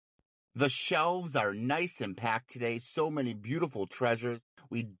The shelves are nice and packed today. So many beautiful treasures.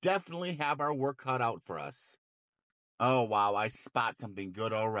 We definitely have our work cut out for us. Oh, wow, I spot something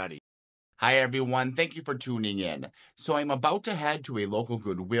good already. Hi, everyone. Thank you for tuning in. So I'm about to head to a local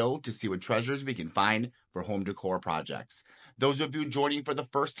Goodwill to see what treasures we can find for home decor projects. Those of you joining for the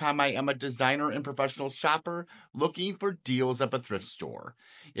first time, I am a designer and professional shopper looking for deals at a thrift store.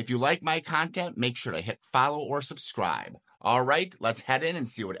 If you like my content, make sure to hit follow or subscribe. All right, let's head in and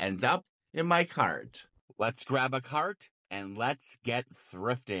see what ends up in my cart. Let's grab a cart and let's get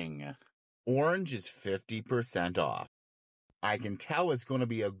thrifting. Orange is 50% off. I can tell it's going to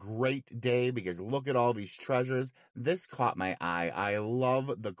be a great day because look at all these treasures. This caught my eye. I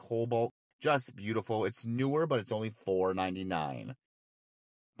love the cobalt. Just beautiful. It's newer, but it's only $4.99.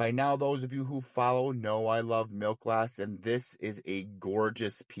 By now, those of you who follow know I love milk glass, and this is a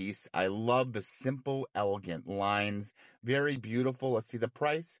gorgeous piece. I love the simple, elegant lines. Very beautiful. Let's see the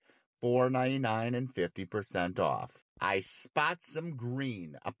price. $4.99 and 50% off. I spot some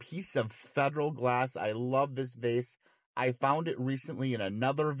green, a piece of federal glass. I love this vase. I found it recently in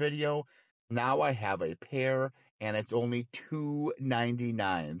another video. Now I have a pair, and it's only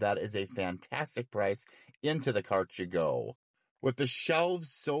 $2.99. That is a fantastic price. Into the cart you go. With the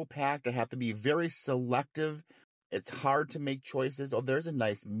shelves so packed, I have to be very selective. It's hard to make choices. Oh, there's a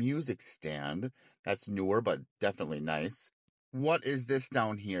nice music stand. That's newer, but definitely nice. What is this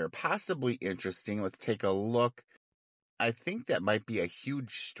down here? Possibly interesting. Let's take a look. I think that might be a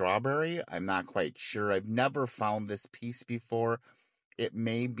huge strawberry. I'm not quite sure. I've never found this piece before. It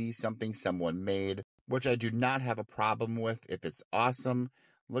may be something someone made, which I do not have a problem with if it's awesome.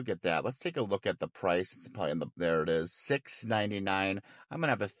 Look at that. Let's take a look at the price. It's probably there it is, $6.99. I'm going to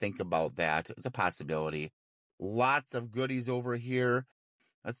have to think about that. It's a possibility. Lots of goodies over here.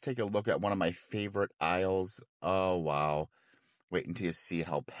 Let's take a look at one of my favorite aisles. Oh, wow. Wait until you see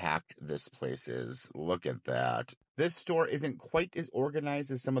how packed this place is. Look at that. This store isn't quite as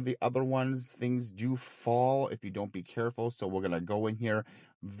organized as some of the other ones. Things do fall if you don't be careful, so we're going to go in here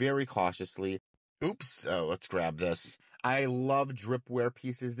very cautiously. Oops, let's grab this. I love dripware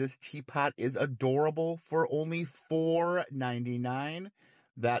pieces. This teapot is adorable for only $4.99.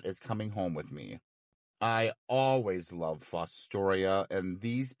 That is coming home with me. I always love Fostoria, and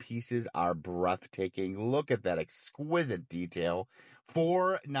these pieces are breathtaking. Look at that exquisite detail.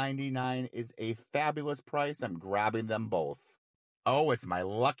 $4.99 is a fabulous price. I'm grabbing them both. Oh, it's my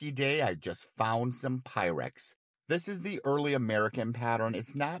lucky day. I just found some Pyrex. This is the early American pattern.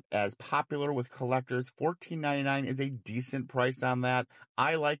 It's not as popular with collectors. $14.99 is a decent price on that.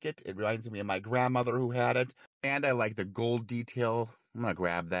 I like it. It reminds me of my grandmother who had it. And I like the gold detail. I'm going to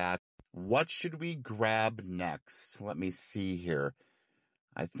grab that. What should we grab next? Let me see here.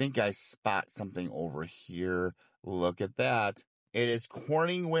 I think I spot something over here. Look at that. It is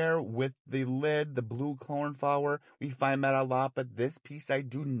Corningware with the lid, the blue cornflower. We find that a lot, but this piece I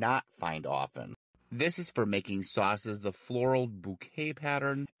do not find often. This is for making sauces, the floral bouquet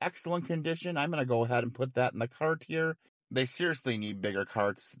pattern. Excellent condition. I'm going to go ahead and put that in the cart here. They seriously need bigger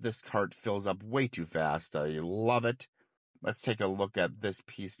carts. This cart fills up way too fast. I love it. Let's take a look at this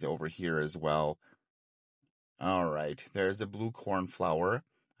piece over here as well. All right, there's a blue cornflower.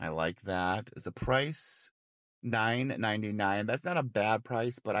 I like that. Is the price $9.99? That's not a bad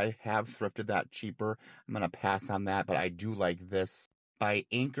price, but I have thrifted that cheaper. I'm going to pass on that, but I do like this. By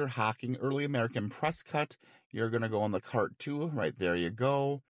Anchor Hocking, Early American Press Cut. You're going to go on the cart too. Right there you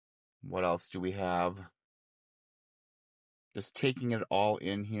go. What else do we have? Just taking it all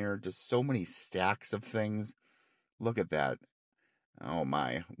in here. Just so many stacks of things. Look at that. Oh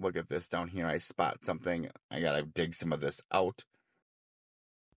my, look at this down here. I spot something. I gotta dig some of this out.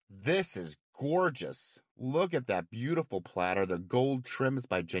 This is gorgeous. Look at that beautiful platter. The gold trim is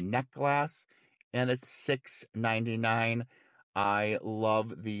by Jeanette Glass, and it's $6.99. I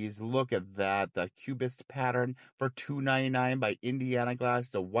love these. Look at that. The cubist pattern for $2.99 by Indiana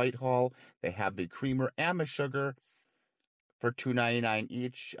Glass. The Whitehall. They have the creamer and the sugar for $2.99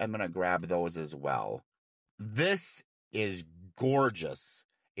 each. I'm going to grab those as well. This is gorgeous.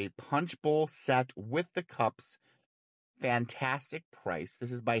 A punch bowl set with the cups. Fantastic price.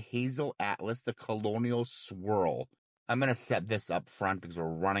 This is by Hazel Atlas, the Colonial Swirl. I'm going to set this up front because we're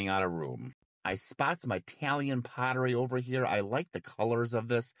running out of room. I spot some Italian pottery over here. I like the colors of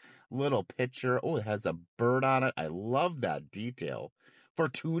this little picture. Oh, it has a bird on it. I love that detail. For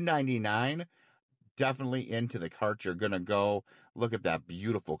 $2.99, definitely into the cart you're going to go. Look at that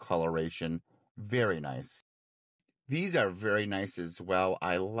beautiful coloration. Very nice. These are very nice as well.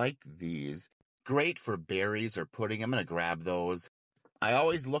 I like these. Great for berries or pudding. I'm going to grab those. I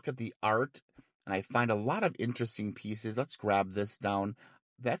always look at the art, and I find a lot of interesting pieces. Let's grab this down.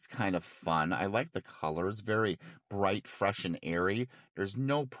 That's kind of fun. I like the colors. Very bright, fresh, and airy. There's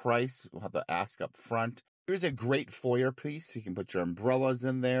no price. We'll have to ask up front. Here's a great foyer piece. You can put your umbrellas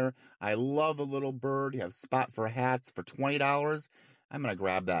in there. I love a little bird. You have spot for hats for $20. I'm going to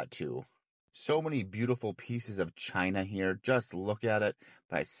grab that too. So many beautiful pieces of china here. Just look at it.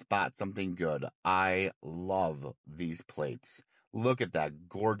 But I spot something good. I love these plates. Look at that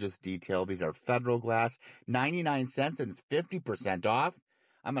gorgeous detail. These are Federal glass, 99 cents, and it's 50% off.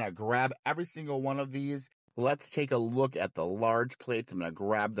 I'm going to grab every single one of these. Let's take a look at the large plates. I'm going to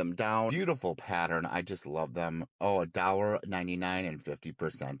grab them down. Beautiful pattern. I just love them. Oh, $1.99 and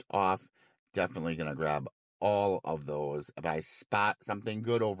 50% off. Definitely going to grab all of those. If I spot something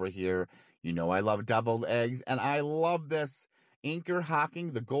good over here, you know I love deviled eggs, and I love this. Anchor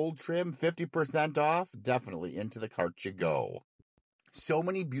Hocking, the gold trim, 50% off. Definitely into the cart you go. So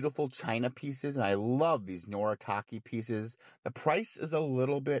many beautiful china pieces, and I love these ntiques pieces. The price is a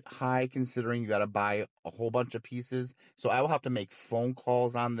little bit high considering you got to buy a whole bunch of pieces. So I will have to make phone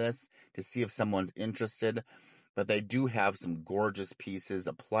calls on this to see if someone's interested. But they do have some gorgeous pieces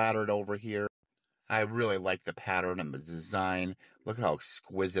plastered over here. I really like the pattern and the design. Look at how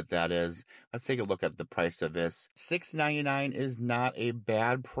exquisite that is. Let's take a look at the price of this. $6.99 is not a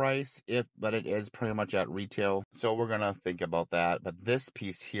bad price, but it is pretty much at retail. So we're going to think about that. But this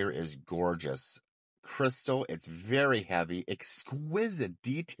piece here is gorgeous. Crystal, it's very heavy, exquisite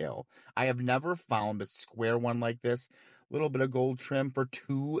detail. I have never found a square one like this. Little bit of gold trim for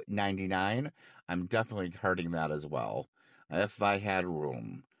 $2.99. I'm definitely carding that as well, if I had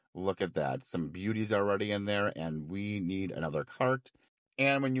room. Look at that. Some beauties already in there, and we need another cart.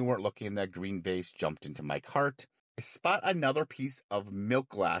 And when you weren't looking, that green vase jumped into my cart. I spot another piece of milk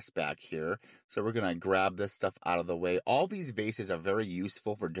glass back here, so we're going to grab this stuff out of the way. All these vases are very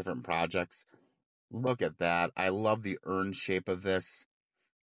useful for different projects. Look at that. I love the urn shape of this.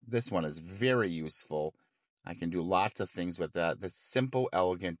 This one is very useful. I can do lots of things with that. The simple,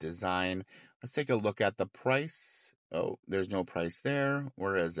 elegant design. Let's take a look at the price. Oh, there's no price there.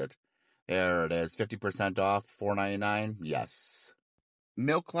 Where is it? There it is. 50% off, $4.99. Yes.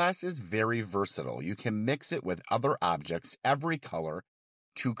 Milk glass is very versatile. You can mix it with other objects, every color,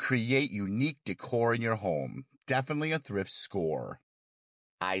 to create unique decor in your home. Definitely a thrift score.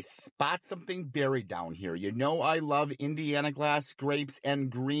 I spot something buried down here. You know I love Indiana glass, grapes, and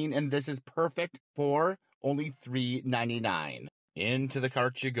green, and this is perfect for only $3.99. Into the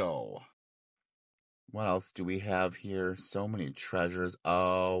cart you go. What else do we have here? So many treasures.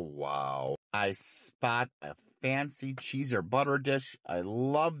 Oh, wow. I spot a fancy cheese or butter dish. I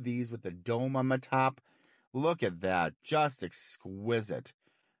love these with the dome on the top. Look at that. Just exquisite.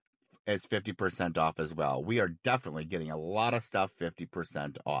 It's 50% off as well. We are definitely getting a lot of stuff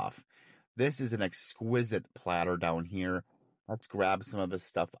 50% off. This is an exquisite platter down here. Let's grab some of this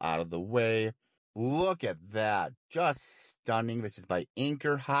stuff out of the way. Look at that. Just stunning. This is by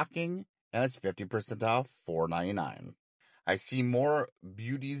Anchor Hocking, and it's 50% off, $4.99. I see more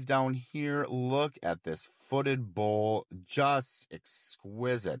beauties down here. Look at this footed bowl. Just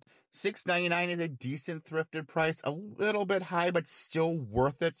exquisite. $6.99 is a decent thrifted price. A little bit high, but still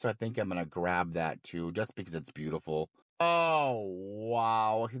worth it. So I think I'm going to grab that too, just because it's beautiful. Oh,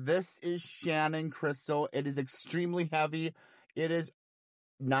 wow. This is Shannon Crystal. It is extremely heavy. It is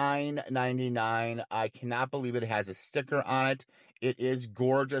 $9.99. I cannot believe it has a sticker on it. It is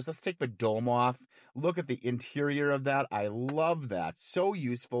gorgeous. Let's take the dome off. Look at the interior of that. I love that. So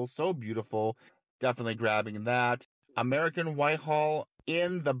useful, so beautiful. Definitely grabbing that. American Whitehall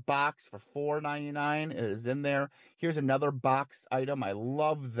in the box for $4.99. It is in there. Here's another boxed item. I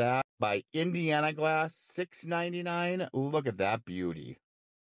love that. By Indiana Glass, $6.99. Look at that beauty.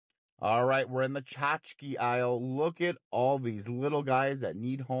 All right, we're in the tchotchke aisle. Look at all these little guys that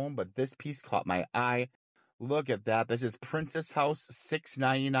need home, but this piece caught my eye. Look at that. This is Princess House,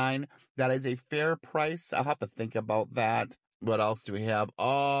 $6.99. That is a fair price. I'll have to think about that. What else do we have?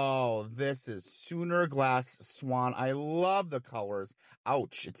 Oh, this is Sooner Glass Swan. I love the colors.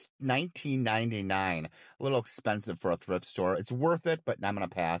 Ouch, it's $19.99. A little expensive for a thrift store. It's worth it, but I'm going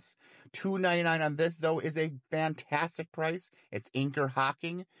to pass. $2.99 on this, though, is a fantastic price. It's Anchor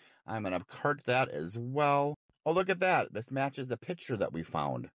Hocking. I'm going to cart that as well. Oh, look at that. This matches the picture that we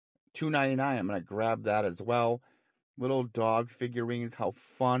found. $2.99. I'm going to grab that as well. Little dog figurines. How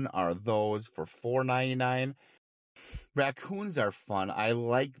fun are those for $4.99? Raccoons are fun. I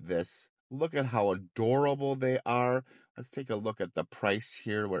like this. Look at how adorable they are. Let's take a look at the price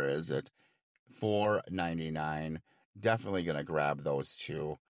here. Where is it? $4.99. Definitely going to grab those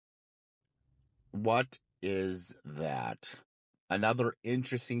two. What is that? Another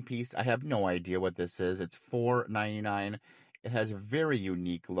interesting piece. I have no idea what this is. It's $4.99. It has a very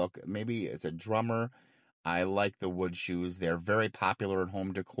unique look. Maybe it's a drummer. I like the wood shoes. They're very popular in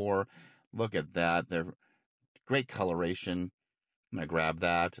home decor. Look at that. They're great coloration. I'm going to grab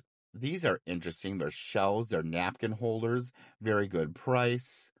that. These are interesting. They're shells. They're napkin holders. Very good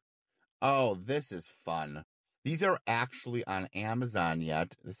price. Oh, this is fun. These are actually on Amazon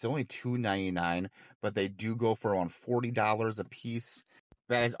yet. It's only $2.99, but they do go for around $40 a piece.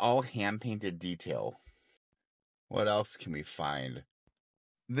 That is all hand-painted detail. What else can we find?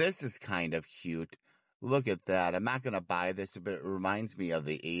 This is kind of cute. Look at that. I'm not going to buy this, but it reminds me of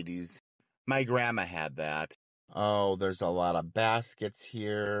the 80s. My grandma had that. Oh, there's a lot of baskets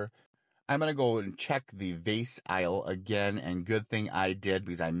here. I'm going to go and check the vase aisle again, and good thing I did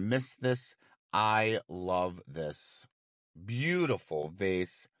because I missed this. I love this. Beautiful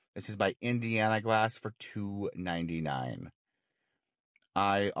vase. This is by Indiana Glass for $2.99.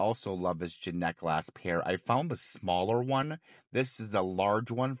 I also love this Jeanette glass pair. I found the smaller one. This is the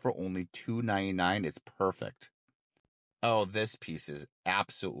large one for only $2.99. It's perfect. Oh, this piece is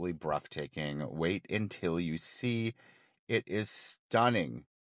absolutely breathtaking. Wait until you see. It is stunning.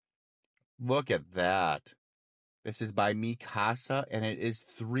 Look at that. This is by Mikasa, and it is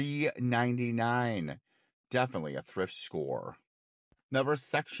 $3.99. Definitely a thrift score. Another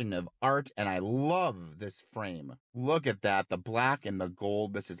section of art, and I love this frame. Look at that, the black and the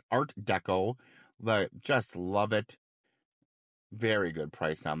gold. This is Art Deco. Just love it. Very good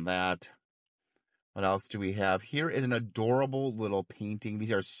price on that. What else do we have? Here is an adorable little painting.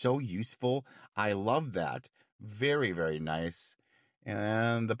 These are so useful. I love that. Very, very nice.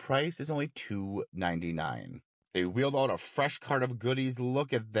 And the price is only $2.99. They wheeled out a fresh cart of goodies.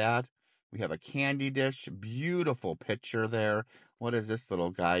 Look at that. We have a candy dish. Beautiful picture there. What is this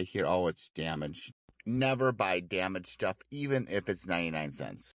little guy here? Oh, it's damaged. Never buy damaged stuff, even if it's 99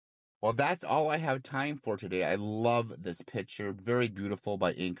 cents. Well, that's all I have time for today. I love this picture. Very beautiful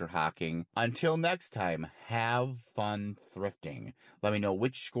by Anchor Hocking. Until next time, have fun thrifting. Let me know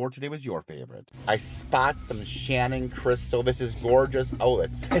which score today was your favorite. I spot some Shannon crystal. This is gorgeous. Oh,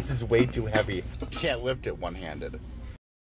 this is way too heavy. Can't lift it one-handed.